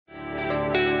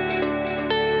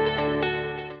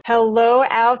Hello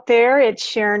out there. It's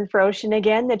Sharon Froshin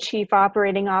again, the Chief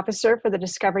Operating Officer for the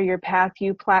Discover Your Path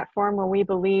U platform, where we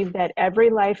believe that every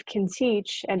life can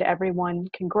teach and everyone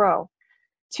can grow.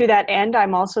 To that end,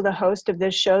 I'm also the host of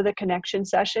this show, The Connection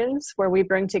Sessions, where we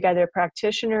bring together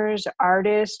practitioners,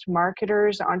 artists,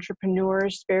 marketers,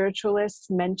 entrepreneurs, spiritualists,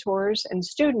 mentors, and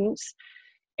students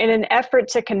in an effort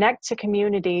to connect to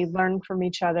community, learn from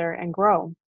each other, and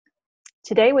grow.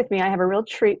 Today with me, I have a real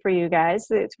treat for you guys.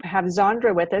 To have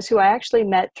Zandra with us, who I actually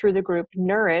met through the group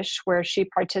Nourish, where she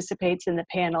participates in the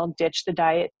panel Ditch the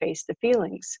Diet, Face the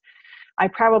Feelings. I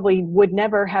probably would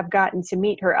never have gotten to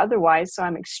meet her otherwise, so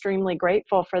I'm extremely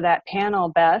grateful for that panel,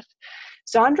 Beth.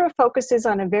 Zandra focuses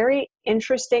on a very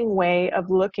interesting way of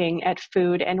looking at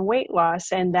food and weight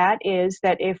loss, and that is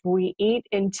that if we eat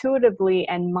intuitively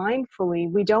and mindfully,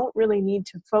 we don't really need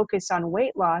to focus on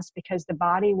weight loss because the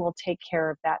body will take care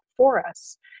of that for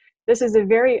us. This is a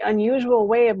very unusual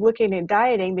way of looking at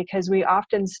dieting because we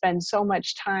often spend so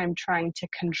much time trying to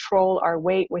control our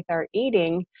weight with our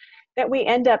eating that we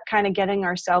end up kind of getting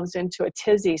ourselves into a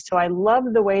tizzy. So I love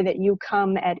the way that you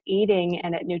come at eating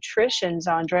and at nutrition,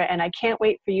 Zandra, and I can't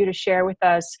wait for you to share with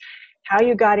us how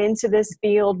you got into this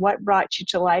field, what brought you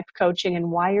to life coaching,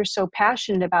 and why you're so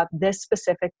passionate about this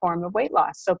specific form of weight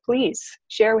loss. So please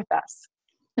share with us.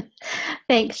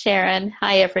 Thanks, Sharon.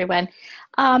 Hi, everyone.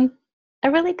 I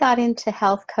really got into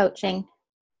health coaching.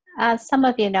 As some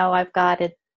of you know, I've got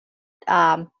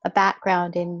a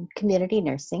background in community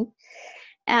nursing.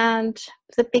 And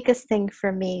the biggest thing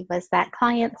for me was that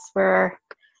clients were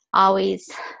always,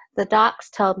 the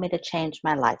docs told me to change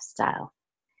my lifestyle.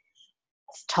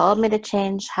 Told me to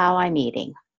change how I'm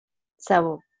eating.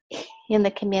 So in the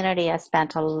community, I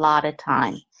spent a lot of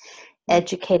time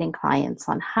educating clients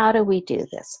on how do we do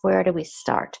this? Where do we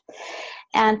start?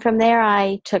 And from there,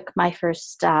 I took my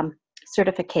first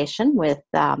certification with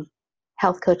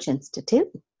Health Coach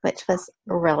Institute, which was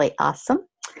really awesome.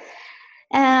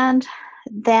 And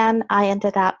then I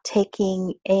ended up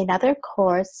taking another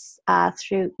course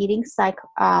through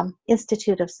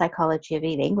Institute of Psychology of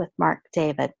Eating with Mark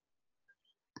David.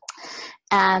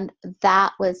 And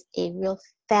that was a real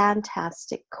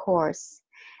fantastic course.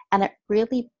 And it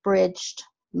really bridged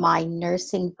my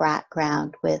nursing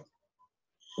background with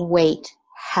weight,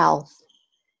 health,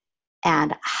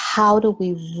 and how do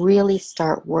we really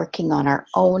start working on our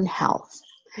own health.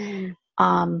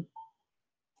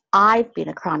 I've been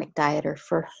a chronic dieter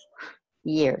for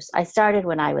years. I started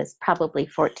when I was probably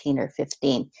 14 or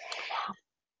 15.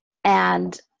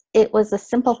 And it was a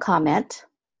simple comment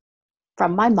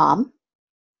from my mom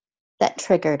that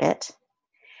triggered it.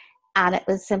 And it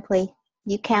was simply,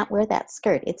 you can't wear that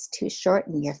skirt. It's too short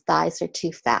and your thighs are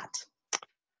too fat.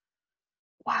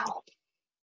 Wow.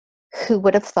 Who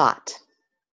would have thought?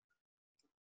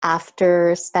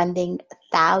 After spending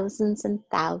thousands and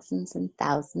thousands and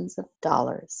thousands of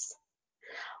dollars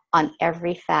on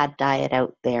every fad diet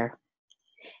out there,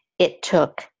 it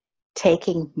took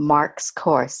taking Mark's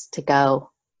course to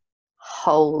go,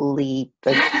 holy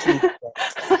bejesus.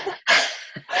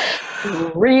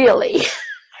 Really?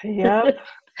 Yep.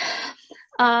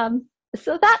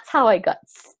 So that's how I got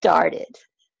started.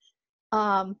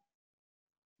 I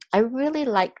really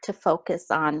like to focus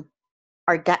on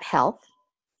our gut health.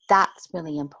 That's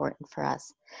really important for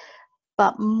us.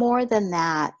 But more than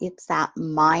that, it's that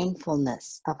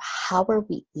mindfulness of how are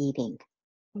we eating?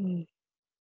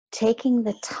 Taking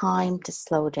the time to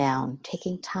slow down,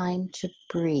 taking time to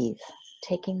breathe,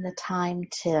 taking the time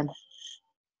to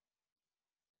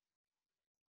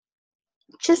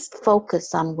just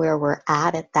focus on where we're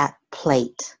at that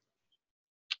plate.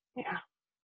 Yeah.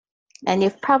 And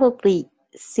you've probably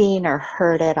seen or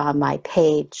heard it on my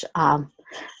page.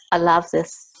 I love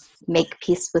this, make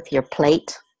peace with your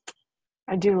plate.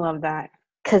 I do love that.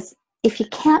 Because if you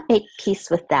can't make peace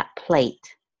with that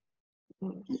plate,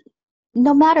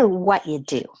 no matter what you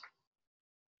do,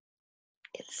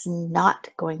 it's not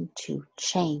going to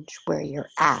change where you're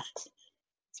at.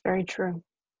 It's very true.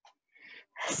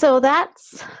 So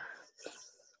that's,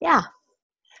 yeah.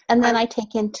 And then I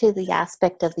take into the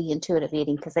aspect of the intuitive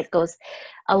eating because it goes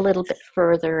a little bit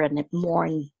further and more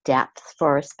in depth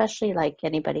for especially like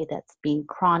anybody that's been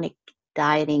chronic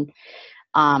dieting,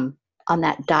 on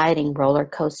that dieting roller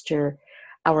coaster.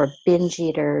 Our binge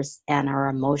eaters and our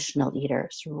emotional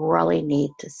eaters really need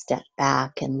to step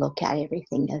back and look at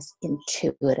everything as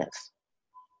intuitive.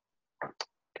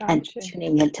 Gotcha. And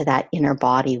tuning into that inner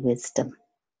body wisdom.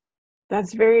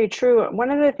 That's very true.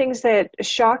 One of the things that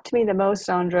shocked me the most,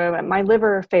 Sandra, my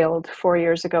liver failed 4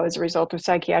 years ago as a result of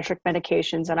psychiatric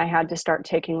medications, and I had to start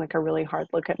taking like a really hard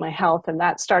look at my health, and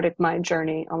that started my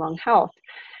journey along health.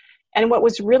 And what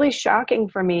was really shocking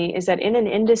for me is that in an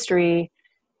industry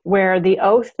where the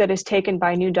oath that is taken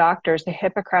by new doctors, the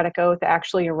Hippocratic Oath,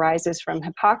 actually arises from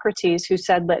Hippocrates, who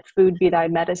said, "Let food be thy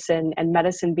medicine and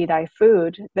medicine be thy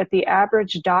food," that the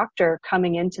average doctor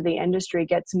coming into the industry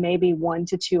gets maybe 1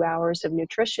 to 2 hours of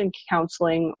nutrition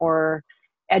counseling or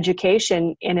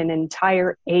education in an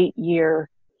entire 8-year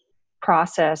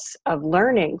process of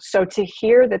learning. So to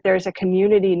hear that there's a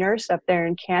community nurse up there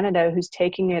in Canada who's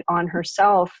taking it on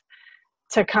herself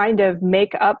to kind of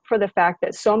make up for the fact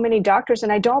that so many doctors,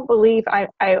 and I don't believe, I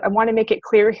want to make it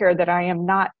clear here that I am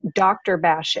not doctor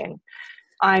bashing.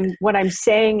 What I'm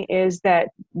saying is that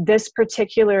this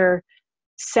particular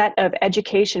set of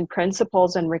education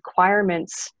principles and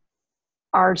requirements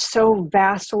are so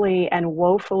vastly and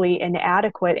woefully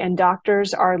inadequate, and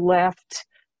doctors are left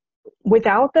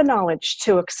without the knowledge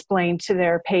to explain to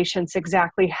their patients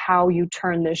exactly how you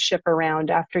turn this ship around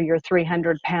after you're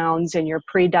 300 pounds and you're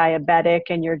pre-diabetic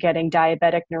and you're getting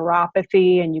diabetic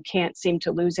neuropathy and you can't seem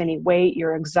to lose any weight,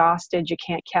 you're exhausted, you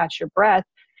can't catch your breath.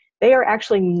 They are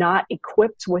actually not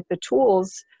equipped with the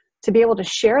tools to be able to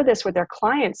share this with their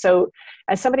clients. So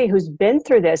as somebody who's been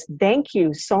through this, thank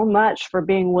you so much for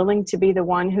being willing to be the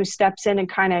one who steps in and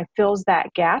kind of fills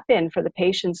that gap in for the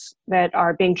patients that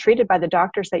are being treated by the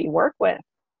doctors that you work with.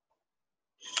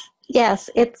 Yes,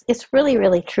 it's really,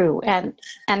 really true. And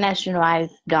as you know, I'm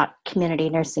not community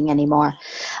nursing anymore.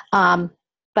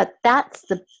 But that's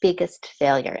the biggest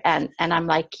failure. And I'm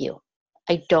like you.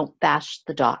 I don't bash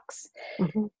the docs.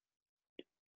 Mm-hmm.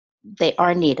 They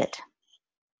are needed.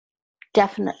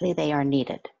 Definitely they are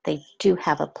needed. They do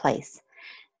have a place.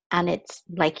 And it's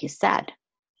like you said,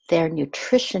 their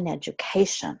nutrition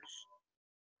education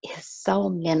is so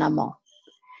minimal.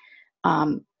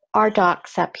 Our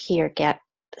docs up here get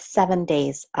 7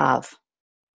 days of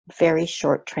very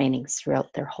short trainings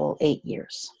throughout their whole 8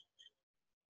 years.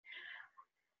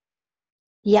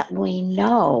 Yet we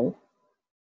know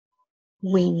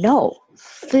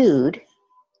food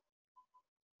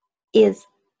is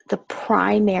the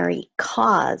primary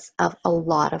cause of a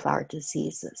lot of our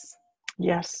diseases.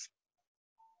 Yes.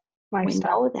 We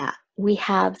know that. We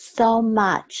have so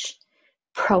much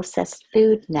processed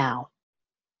food now.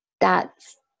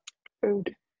 That's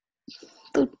food.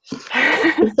 Is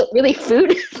it really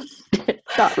food?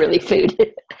 It's not really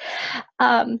food.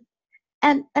 And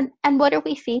what are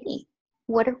we feeding?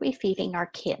 What are we feeding our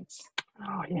kids?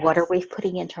 Oh, yes. What are we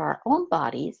putting into our own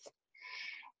bodies?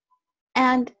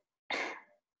 And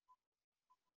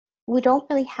we don't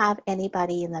really have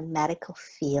anybody in the medical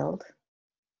field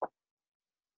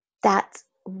that's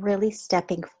really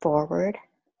stepping forward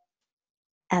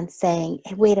and saying,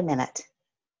 hey, wait a minute,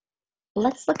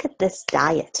 let's look at this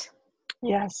diet.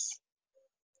 Yes.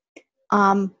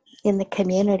 In the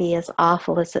community, as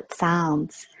awful as it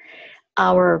sounds,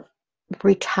 our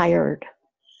retired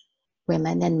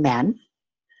women and men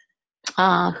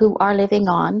who are living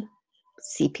on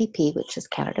CPP, which is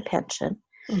Canada Pension,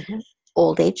 mm-hmm.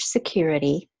 old age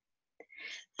security,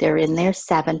 they're in their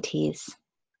 70s,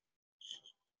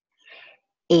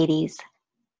 80s.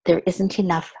 There isn't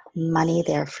enough money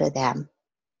there for them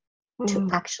to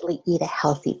actually eat a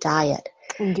healthy diet.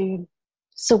 Indeed.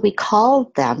 So we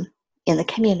called them in the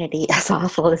community, as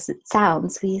awful as it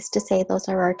sounds, we used to say those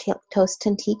are our toast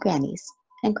and tea grannies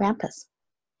and grandpas.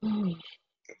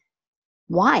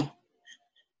 Why?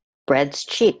 Bread's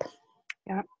cheap.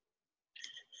 Yep.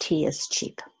 Tea is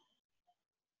cheap.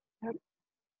 Yep.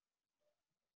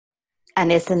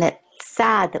 And isn't it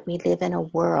sad that we live in a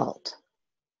world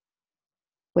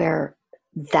where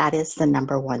that is the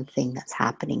number one thing that's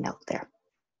happening out there?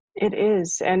 It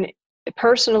is. And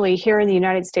personally, here in the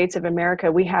United States of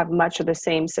America, we have much of the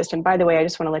same system. By the way, I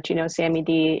just want to let you know, Sammy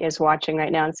D is watching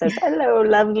right now and says, hello,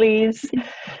 lovelies.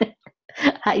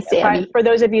 Hi, Sammy. For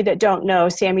those of you that don't know,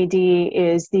 Sammy D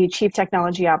is the Chief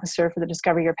Technology Officer for the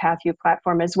Discover Your Path You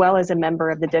platform, as well as a member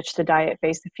of the Ditch the Diet,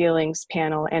 Face the Feelings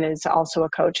panel, and is also a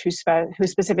coach who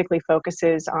specifically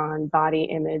focuses on body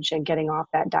image and getting off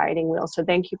that dieting wheel. So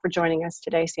thank you for joining us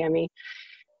today, Sammy.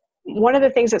 One of the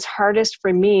things that's hardest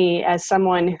for me as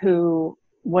someone who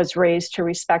was raised to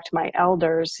respect my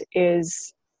elders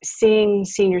is seeing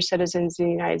senior citizens in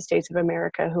the United States of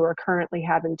America who are currently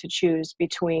having to choose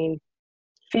between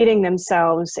feeding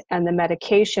themselves and the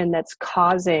medication that's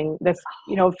causing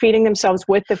feeding themselves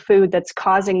with the food that's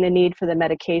causing the need for the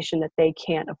medication that they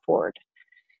can't afford.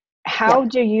 How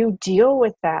do you deal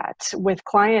with that with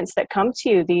clients that come to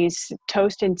you, these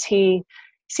toast and tea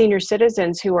senior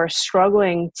citizens who are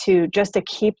struggling to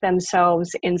keep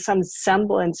themselves in some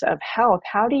semblance of health?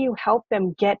 How do you help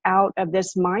them get out of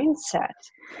this mindset?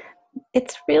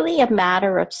 It's really a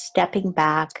matter of stepping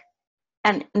back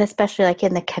and especially like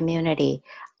in the community,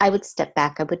 I would step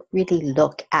back. I would really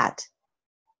look at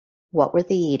what were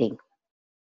they eating?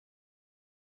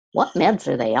 What meds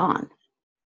are they on?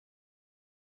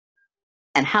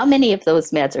 And how many of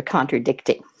those meds are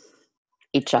contradicting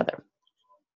each other?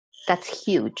 That's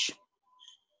huge.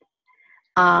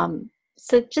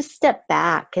 So just step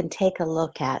back and take a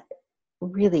look at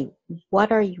really,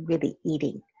 what are you really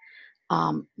eating?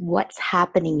 What's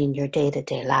happening in your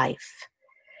day-to-day life?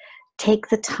 Take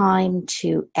the time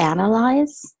to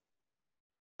analyze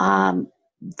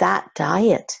that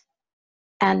diet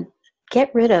and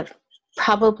get rid of,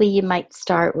 probably you might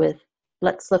start with,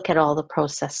 let's look at all the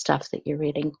processed stuff that you're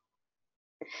eating.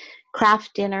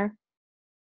 Kraft dinner,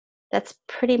 that's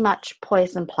pretty much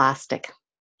poison plastic.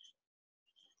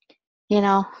 You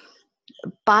know,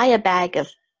 buy a bag of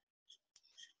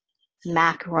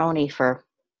macaroni for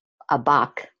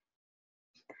 $1.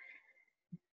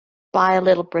 Buy a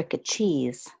little brick of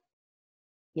cheese.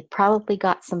 You probably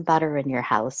got some butter in your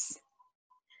house.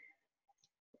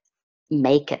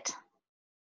 Make it.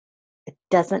 It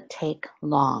doesn't take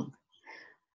long.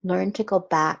 Learn to go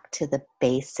back to the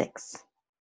basics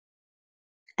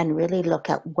and really look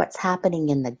at what's happening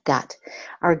in the gut.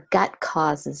 Our gut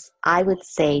causes, I would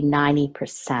say,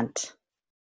 90%,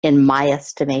 in my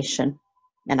estimation,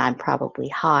 and I'm probably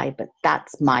high, but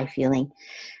that's my feeling.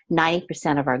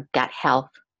 90% of our gut health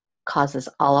causes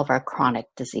all of our chronic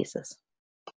diseases.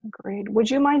 Great. Would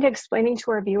you mind explaining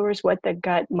to our viewers what the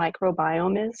gut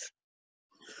microbiome is?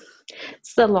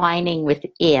 It's the lining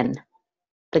within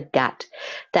the gut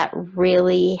that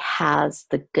really has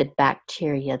the good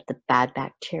bacteria, the bad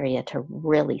bacteria, to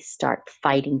really start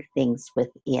fighting things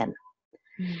within.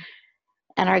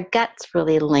 And our gut's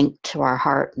really linked to our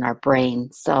heart and our brain.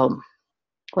 So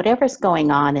whatever's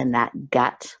going on in that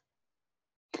gut,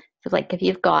 so like if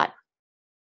you've got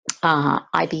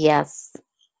IBS,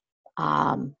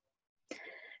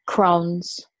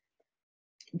 Crohn's,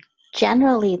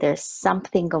 generally there's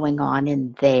something going on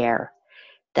in there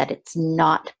that it's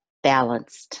not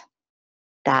balanced.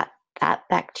 That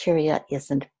bacteria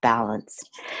isn't balanced.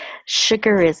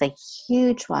 Sugar is a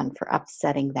huge one for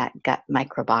upsetting that gut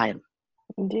microbiome.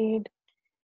 Indeed.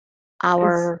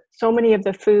 Our so many of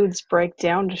the foods break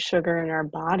down to sugar in our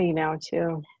body now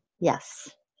too. Yes.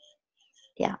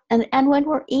 Yeah. And when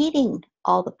we're eating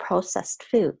all the processed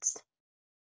foods,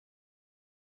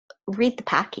 read the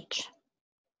package.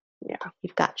 Yeah.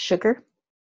 You've got sugar,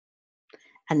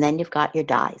 and then you've got your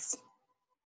dyes.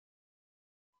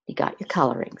 You got your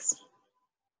colorings.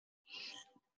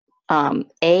 Color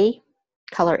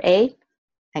A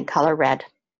and color red.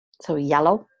 So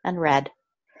yellow and red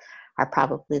are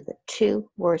probably the two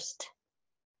worst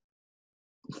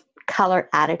color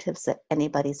additives that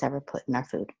anybody's ever put in our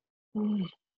food. And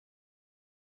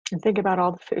think about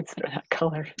all the foods that are that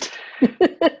color.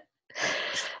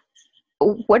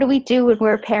 What do we do when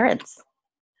we're parents?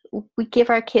 We give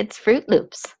our kids Fruit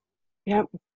Loops. Yep.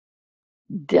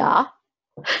 Duh.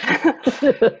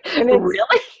 And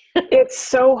really? It's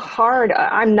so hard.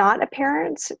 I'm not a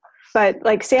parent, but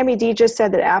like Sammy D just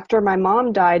said, that after my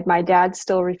mom died, my dad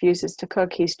still refuses to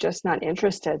cook. He's just not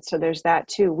interested. So there's that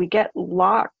too. We get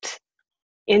locked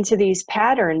into these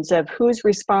patterns of who's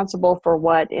responsible for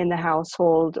what in the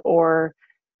household, or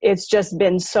it's just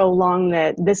been so long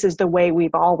that this is the way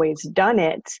we've always done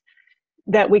it,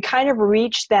 that we kind of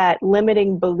reach that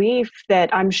limiting belief that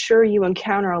I'm sure you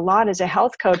encounter a lot as a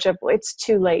health coach of, it's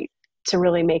too late to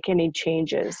really make any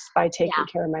changes by taking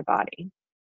care of my body.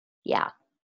 Yeah.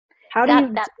 How do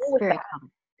you that's deal with very that?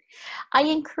 common. I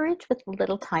encourage with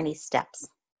little tiny steps.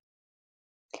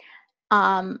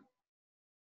 I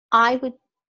would,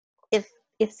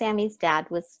 if Sammy's dad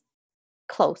was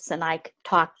close and I could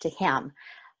talk to him,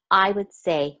 I would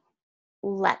say,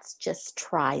 let's just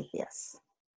try this.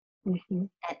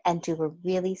 And do a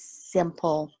really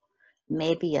simple,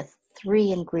 maybe a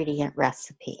 3-ingredient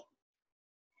recipe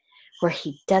where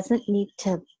he doesn't need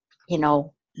to,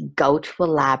 go to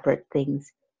elaborate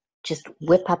things. Just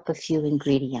whip up a few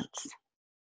ingredients.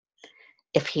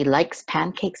 If he likes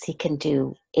pancakes, he can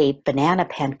do a banana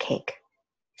pancake.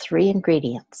 3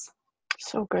 ingredients.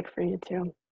 So good for you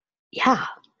too. Yeah.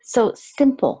 So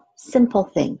simple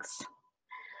things.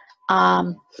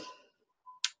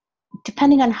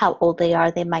 Depending on how old they are,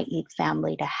 they might need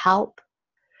family to help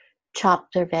chop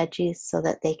their veggies so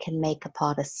that they can make a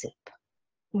pot of soup.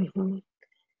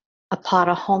 A pot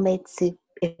of homemade soup,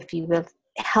 if you will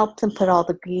help them put all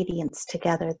the ingredients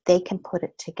together, they can put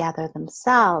it together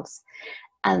themselves,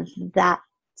 and that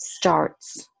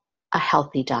starts a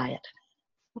healthy diet.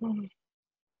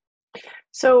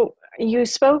 So, You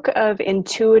spoke of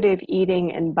intuitive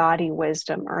eating and body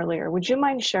wisdom earlier. Would you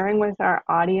mind sharing with our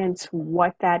audience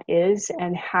what that is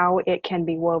and how it can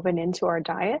be woven into our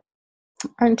diet?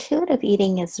 Our intuitive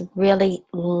eating is really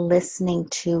listening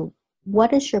to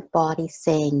what is your body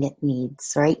saying it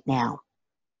needs right now?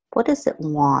 What does it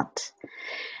want?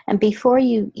 And before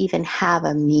you even have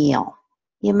a meal,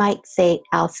 you might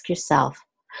ask yourself,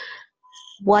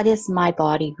 what is my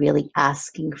body really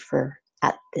asking for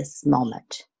at this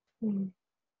moment? Mm.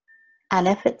 And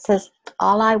if it says,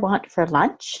 all I want for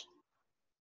lunch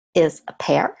is a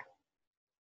pear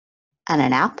and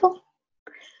an apple,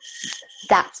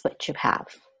 that's what you have.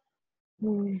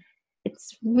 Mm.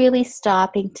 It's really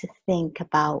stopping to think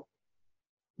about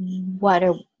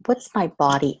what's my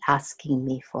body asking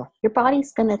me for. Your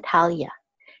body's going to tell you.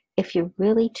 If you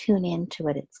really tune into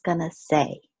it, it's going to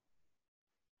say,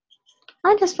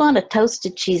 I just want a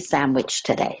toasted cheese sandwich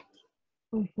today.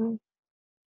 Mhm.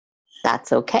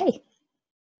 That's okay.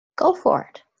 Go for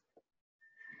it.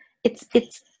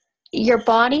 It's your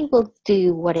body will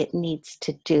do what it needs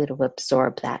to do to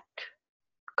absorb that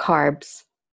carbs.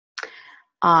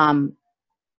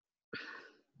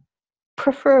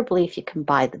 Preferably, if you can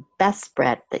buy the best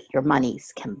bread that your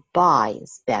monies can buy,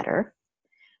 is better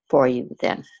for you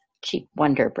than cheap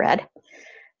Wonder Bread.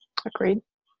 Agreed.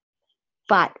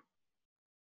 But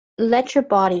let your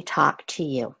body talk to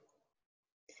you.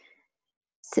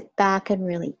 Sit back and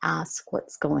really ask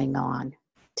what's going on.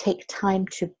 Take time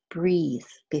to breathe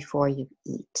before you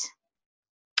eat.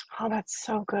 Oh, that's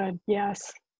so good.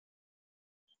 Yes.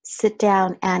 Sit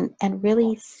down and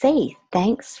really say,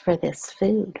 thanks for this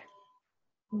food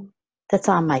that's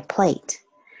on my plate.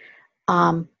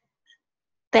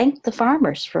 Thank the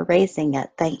farmers for raising it.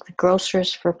 Thank the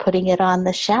grocers for putting it on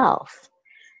the shelf.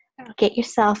 Get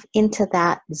yourself into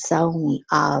that zone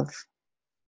of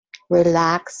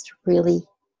really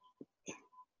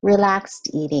relaxed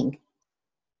eating.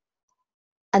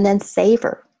 And then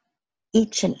savor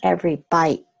each and every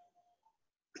bite.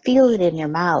 Feel it in your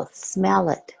mouth, smell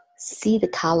it, see the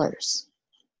colors.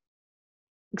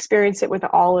 Experience it with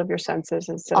all of your senses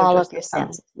instead of All just of your the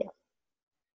sound. senses. Yeah.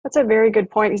 That's a very good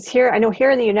point. Because here, I know here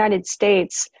in the United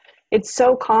States, it's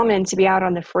so common to be out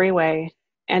on the freeway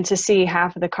and to see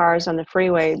half of the cars on the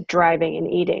freeway driving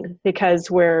and eating because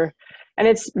and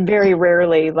it's very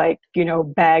rarely like,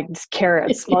 bagged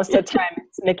carrots. Most of the time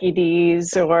it's Mickey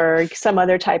D's or some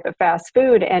other type of fast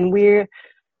food. And we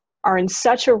are in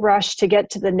such a rush to get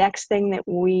to the next thing that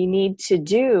we need to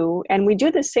do. And we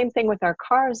do the same thing with our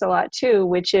cars a lot too,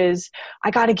 which is, I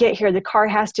got to get here. The car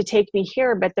has to take me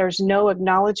here, but there's no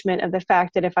acknowledgement of the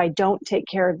fact that if I don't take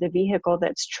care of the vehicle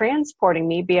that's transporting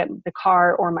me, be it the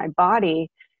car or my body,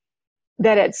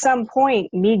 that at some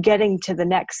point me getting to the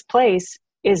next place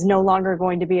is no longer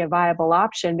going to be a viable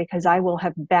option because I will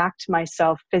have backed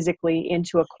myself physically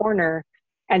into a corner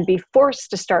and be forced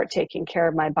to start taking care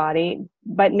of my body.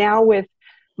 But now with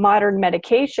modern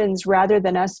medications, rather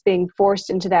than us being forced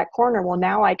into that corner, well,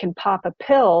 now I can pop a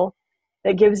pill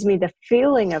that gives me the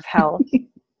feeling of health,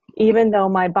 even though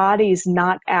my body's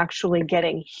not actually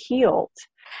getting healed.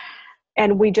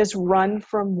 And we just run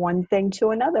from one thing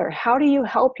to another. How do you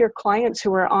help your clients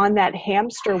who are on that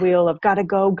hamster wheel of gotta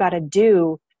go, gotta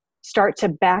do, start to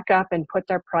back up and put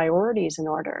their priorities in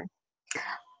order?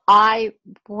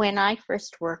 When I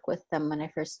first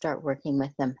start working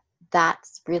with them,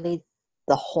 that's really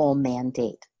the whole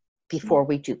mandate before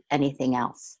we do anything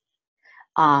else.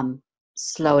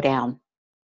 Slow down.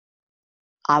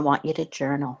 I want you to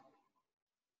journal.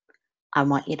 I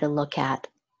want you to look at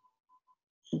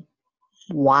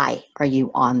why are you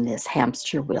on this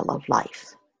hamster wheel of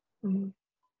life? Mm-hmm.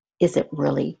 Is it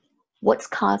really what's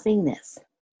causing this?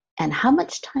 And how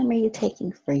much time are you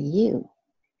taking for you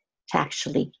to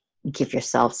actually give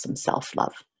yourself some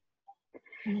self-love?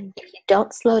 Mm-hmm. If you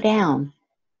don't slow down,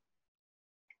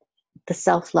 the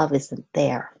self-love isn't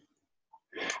there.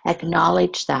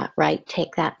 Acknowledge that, right?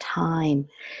 Take that time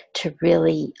to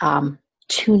really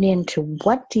tune into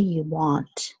what do you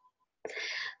want.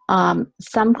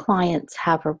 Some clients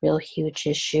have a real huge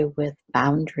issue with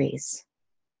boundaries.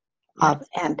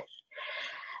 And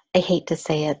I hate to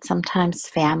say it, sometimes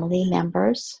family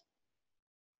members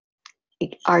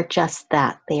are just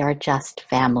that. They are just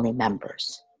family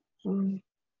members. Mm-hmm.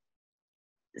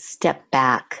 Step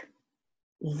back,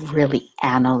 really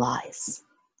analyze.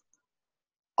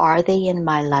 Are they in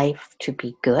my life to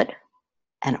be good?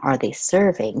 And are they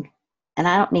serving? And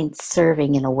I don't mean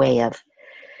serving in a way of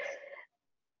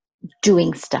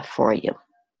doing stuff for you.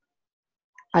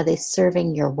 Are they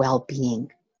serving your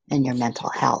well-being and your mental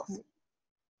health?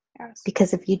 Yes.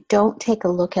 Because if you don't take a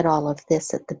look at all of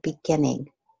this at the beginning,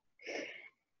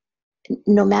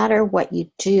 no matter what you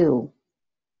do,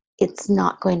 it's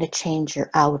not going to change your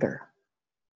outer.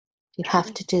 You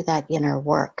have to do that inner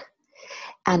work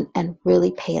and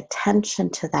really pay attention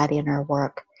to that inner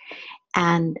work.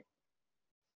 And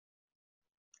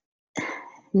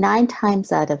 9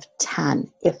 times out of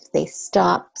 10, if they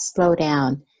stop, slow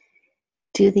down,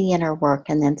 do the inner work,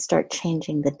 and then start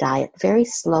changing the diet very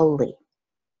slowly,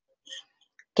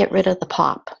 get rid of the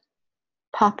pop.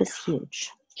 Pop is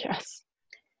huge. Yes.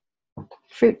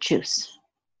 Fruit juice.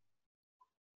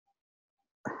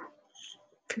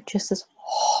 Fruit juice is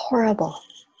horrible.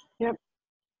 Yep.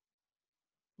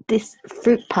 This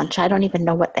fruit punch, I don't even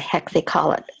know what the heck they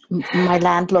call it. My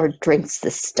landlord drinks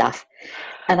this stuff.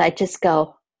 And I just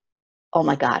go, oh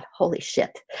my God, holy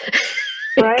shit.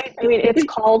 Right? I mean, it's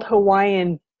called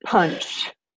Hawaiian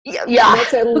punch. Yeah.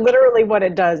 That's literally what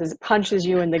it does, is it punches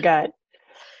you in the gut.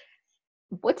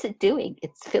 What's it doing?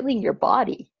 It's filling your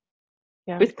body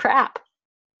with crap.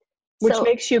 Which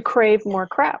makes you crave more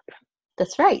crap.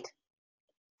 That's right.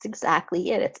 That's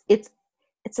exactly it.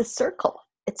 It's a circle.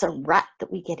 It's a rut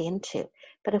that we get into.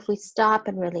 But if we stop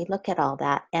and really look at all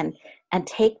that and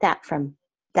take that from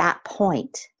that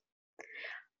point,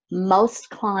 most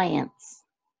clients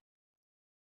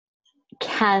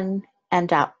can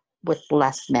end up with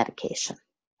less medication.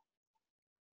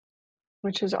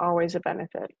 Which is always a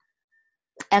benefit.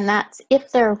 And that's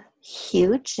if they're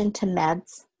huge into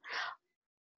meds.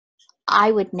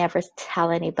 I would never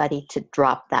tell anybody to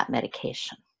drop that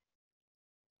medication.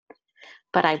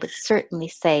 But I would certainly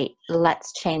say,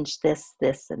 let's change this,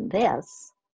 this, and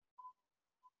this.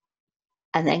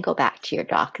 And then go back to your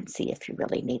doc and see if you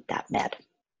really need that med.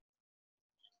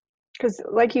 Because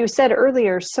like you said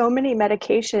earlier, so many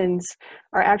medications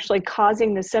are actually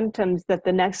causing the symptoms that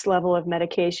the next level of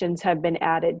medications have been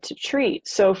added to treat.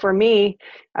 So for me,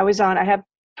 I have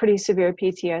pretty severe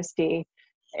PTSD,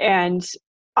 and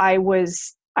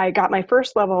I got my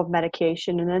first level of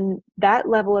medication, and then that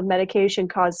level of medication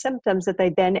caused symptoms that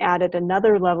they then added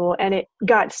another level, and it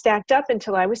got stacked up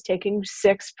until I was taking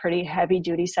 6 pretty heavy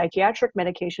duty psychiatric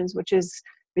medications, which is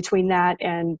between that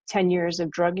and 10 years of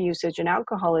drug usage and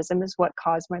alcoholism is what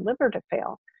caused my liver to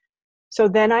fail. So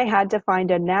then I had to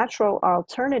find a natural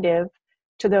alternative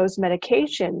to those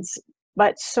medications.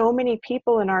 But so many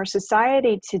people in our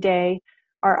society today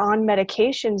are on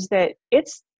medications that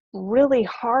it's really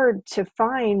hard to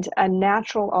find a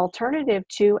natural alternative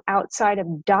to outside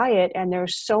of diet. And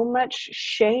there's so much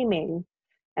shaming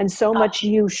and so much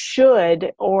you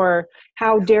should, or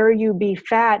how dare you be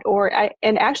fat,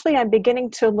 and actually I'm beginning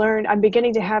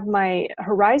to have my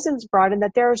horizons broaden,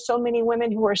 that there are so many women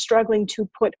who are struggling to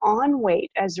put on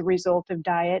weight as a result of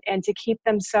diet and to keep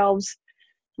themselves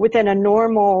within a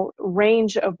normal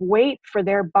range of weight for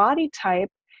their body type,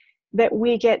 that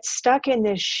we get stuck in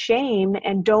this shame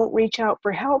and don't reach out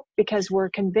for help because we're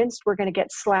convinced we're going to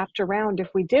get slapped around if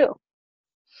we do.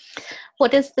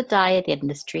 What does the diet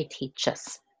industry teach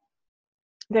us?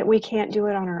 That we can't do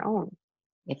it on our own.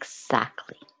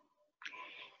 Exactly.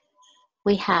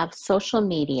 We have social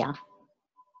media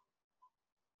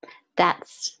that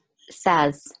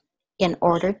says, in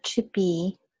order to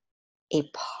be a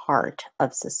part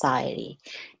of society,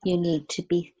 you need to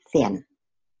be thin.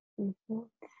 Mm-hmm.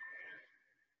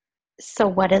 So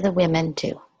what do the women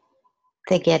do?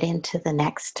 They get into the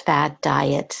next fad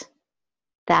diet.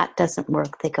 That doesn't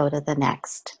work. They go to the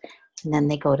next. And then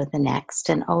they go to the next.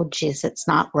 And oh, geez, it's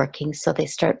not working. So they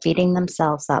start beating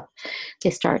themselves up. They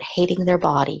start hating their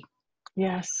body.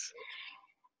 Yes.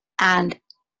 And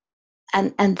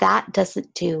that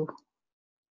doesn't do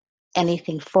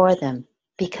anything for them,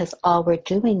 because all we're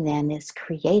doing then is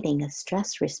creating a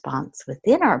stress response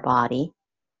within our body,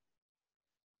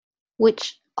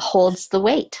 which holds the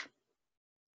weight.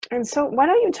 And so why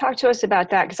don't you talk to us about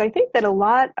that? Because I think that a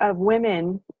lot of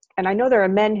women, and I know there are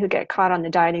men who get caught on the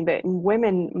dieting, but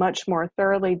women much more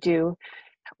thoroughly do.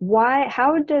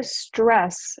 How does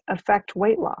stress affect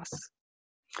weight loss?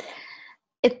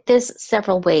 There's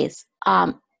several ways.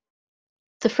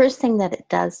 The first thing that it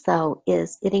does, though,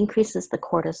 is it increases the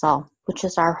cortisol, which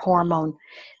is our hormone,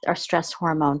 our stress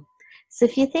hormone. So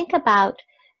if you think about,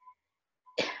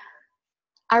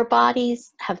 our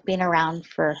bodies have been around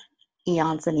for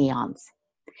eons and eons.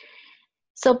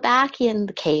 So back in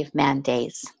the caveman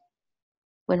days,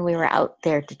 when we were out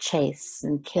there to chase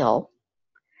and kill,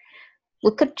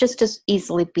 we could just as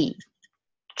easily be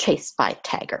chased by a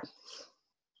tiger.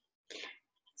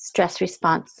 Stress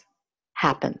response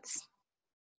happens.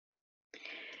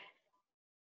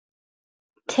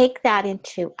 Take that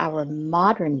into our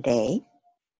modern day.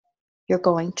 You're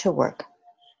going to work.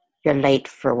 You're late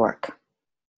for work.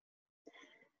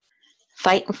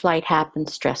 fight and flight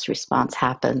happens, stress response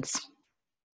happens.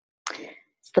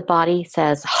 The body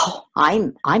says, oh,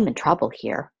 I'm in trouble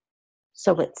here.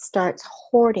 So it starts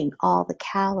hoarding all the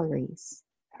calories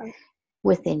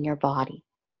within your body.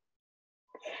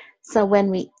 So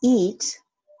when we eat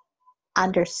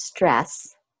under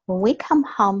stress, when we come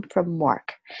home from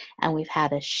work and we've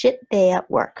had a shit day at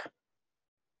work,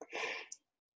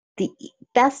 the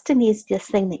best and easiest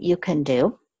thing that you can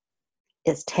do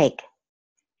is take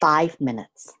 5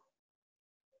 minutes.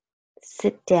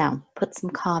 Sit down, put some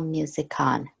calm music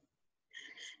on,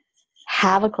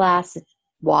 have a glass of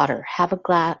water, have a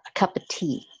cup of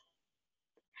tea.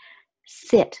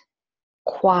 Sit,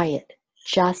 quiet,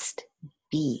 just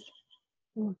be.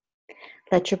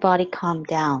 Let your body calm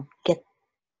down.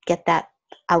 Get that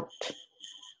out,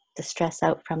 the stress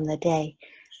out from the day.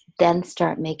 Then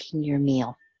start making your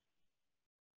meal.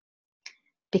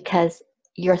 Because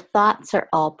your thoughts are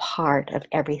all part of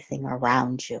everything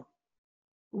around you.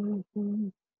 Mm-hmm.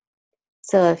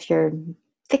 So if you're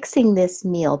fixing this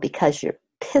meal because you're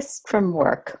pissed from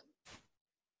work,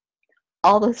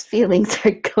 all those feelings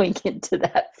are going into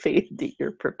that food that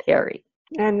you're preparing.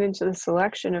 And into the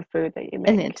selection of food that you make.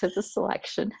 And into the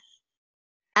selection.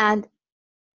 And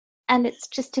it's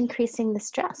just increasing the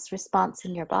stress response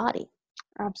in your body.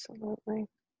 Absolutely.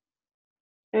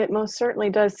 It most certainly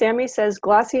does. Sammy says,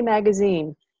 glossy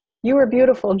magazine. You are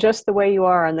beautiful just the way you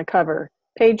are on the cover.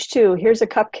 Page 2, here's a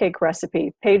cupcake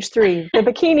recipe. Page 3, the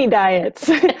bikini diets.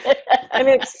 And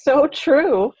it's so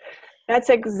true. That's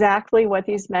exactly what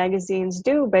these magazines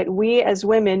do. But we as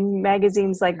women,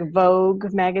 magazines like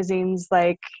Vogue, magazines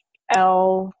like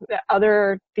Elle,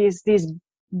 these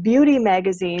beauty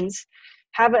magazines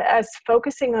have us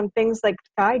focusing on things like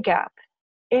thigh gap.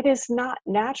 It is not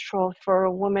natural for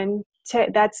a woman to,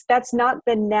 that's not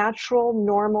the natural,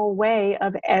 normal way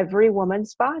of every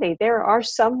woman's body. There are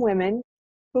some women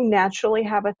who naturally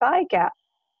have a thigh gap.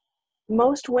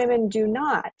 Most women do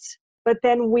not. But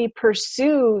then we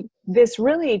pursue this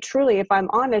really, truly, if I'm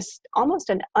honest, almost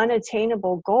an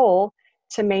unattainable goal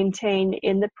to maintain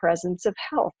in the presence of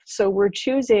health. So we're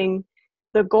choosing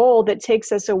the goal that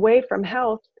takes us away from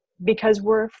health because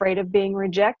we're afraid of being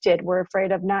rejected. We're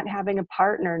afraid of not having a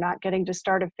partner, not getting to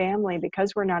start a family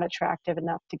because we're not attractive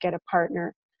enough to get a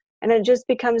partner. And it just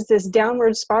becomes this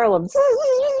downward spiral of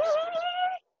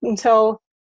until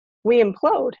we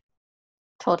implode.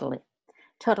 Totally.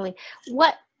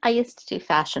 What I used to do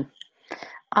fashion.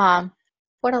 What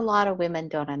a lot of women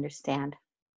don't understand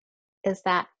is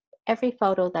that every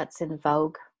photo that's in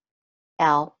Vogue,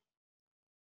 Elle,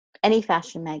 any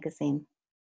fashion magazine,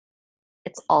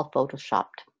 it's all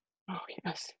photoshopped. Oh,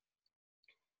 yes.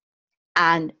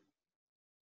 And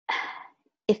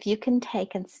if you can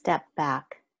take a step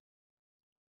back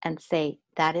and say,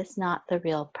 that is not the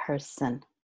real person,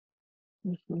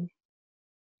 Mm-hmm.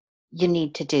 you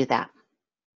need to do that.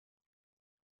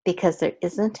 Because there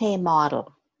isn't a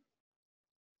model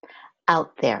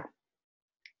out there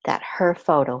that her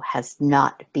photo has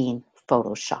not been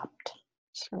photoshopped.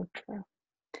 So true.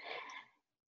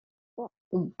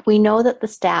 We know that the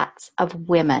stats of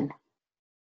women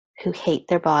who hate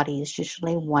their body is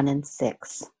usually 1 in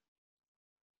 6.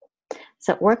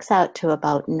 So it works out to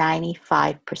about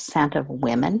 95% of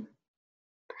women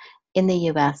in the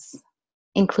US,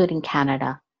 including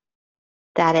Canada,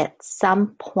 that at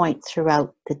some point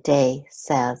throughout the day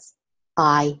says,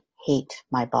 I hate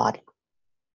my body.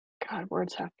 God,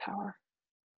 words have power.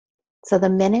 So the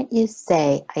minute you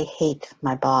say, I hate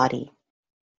my body,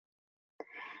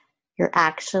 you're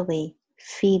actually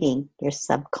feeding your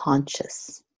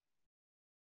subconscious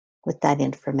with that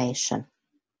information.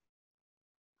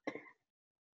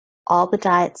 All the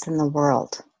diets in the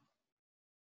world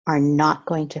are not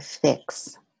going to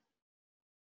fix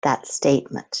that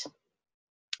statement.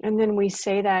 And then we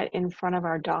say that in front of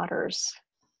our daughters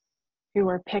who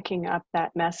are picking up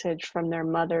that message from their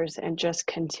mothers and just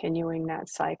continuing that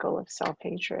cycle of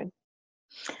self-hatred.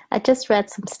 I just read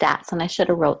some stats and I should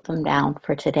have wrote them down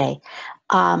for today.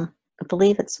 I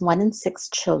believe it's 1 in 6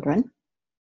 children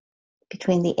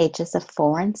between the ages of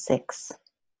 4 and 6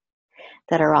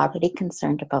 that are already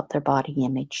concerned about their body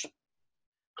image.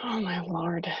 Oh my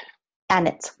Lord. And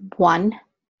it's 1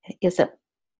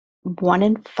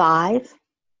 in 5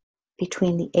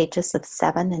 between the ages of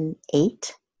 7 and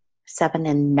 8, 7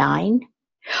 and 9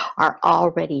 are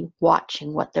already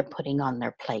watching what they're putting on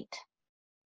their plate.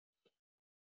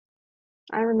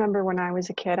 I remember when I was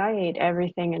a kid, I ate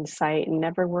everything in sight and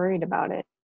never worried about it.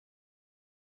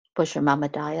 Was your mom a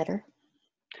dieter?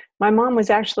 My mom was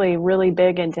actually really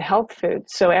big into health food.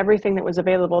 So everything that was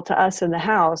available to us in the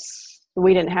house,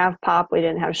 We didn't have pop, we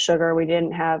didn't have sugar,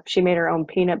 she made her own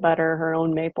peanut butter, her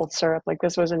own maple syrup. Like,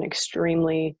 this was an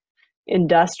extremely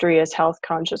industrious, health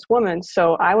conscious woman.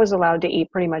 So I was allowed to eat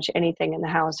pretty much anything in the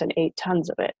house and ate tons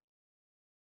of it.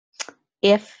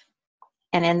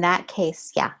 And in that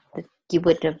case, yeah, you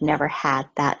would have never had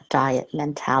that diet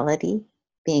mentality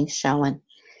being shown.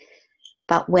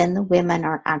 But when the women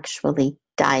are actually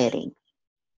dieting,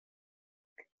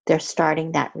 they're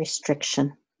starting that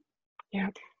restriction. Yeah.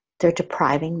 They're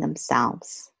depriving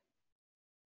themselves.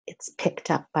 It's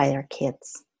picked up by their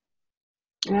kids.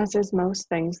 As is most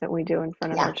things that we do in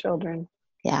front of our children.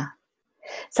 Yeah.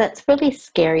 So it's really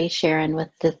scary, Sharon, with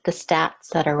the stats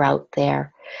that are out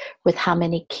there, with how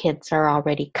many kids are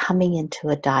already coming into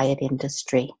a diet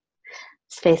industry.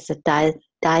 Let's face it,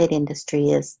 diet industry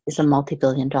is a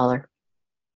multi-billion-dollar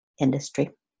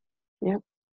industry. Yep.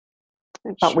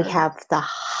 But we have the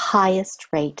highest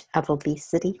rate of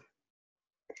obesity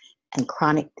and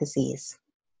chronic disease,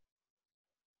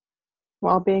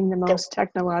 while being the most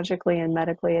technologically and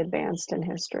medically advanced in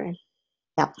history.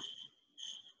 Yep.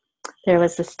 There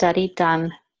was a study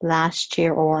done last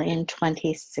year, or in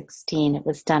 2016. It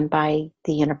was done by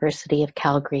the University of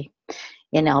Calgary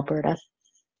in Alberta,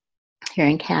 here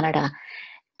in Canada.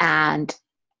 And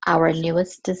our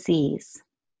newest disease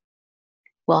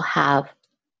will have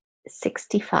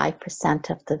 65%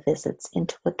 of the visits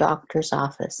into a doctor's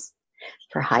office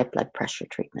for high blood pressure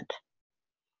treatment.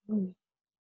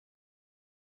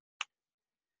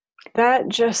 That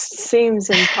just seems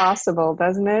impossible,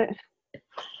 doesn't it?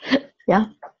 Yeah.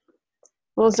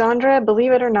 Well, Zandra,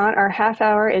 believe it or not, our half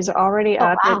hour is already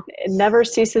up. Wow. It never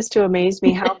ceases to amaze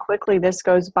me how quickly this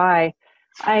goes by.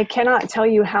 I cannot tell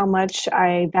you how much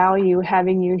I value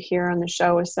having you here on the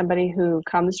show as somebody who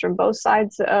comes from both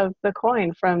sides of the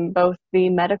coin, from both the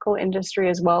medical industry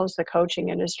as well as the coaching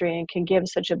industry, and can give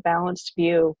such a balanced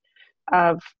view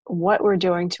of what we're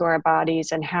doing to our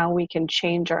bodies and how we can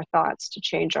change our thoughts to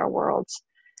change our worlds.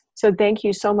 So thank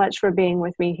you so much for being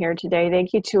with me here today.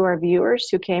 Thank you to our viewers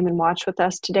who came and watched with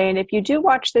us today. And if you do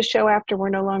watch the show after we're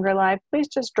no longer live, please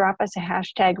just drop us a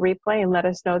hashtag replay and let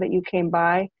us know that you came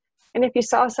by. And if you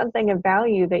saw something of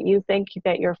value that you think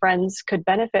that your friends could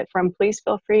benefit from, please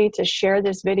feel free to share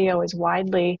this video as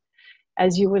widely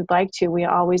as you would like to. We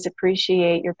always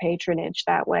appreciate your patronage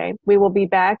that way. We will be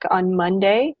back on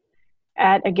Monday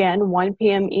at, again, 1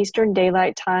 p.m. Eastern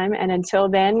Daylight Time. And until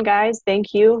then, guys,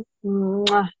 thank you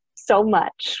so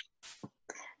much.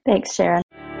 Thanks, Sharon.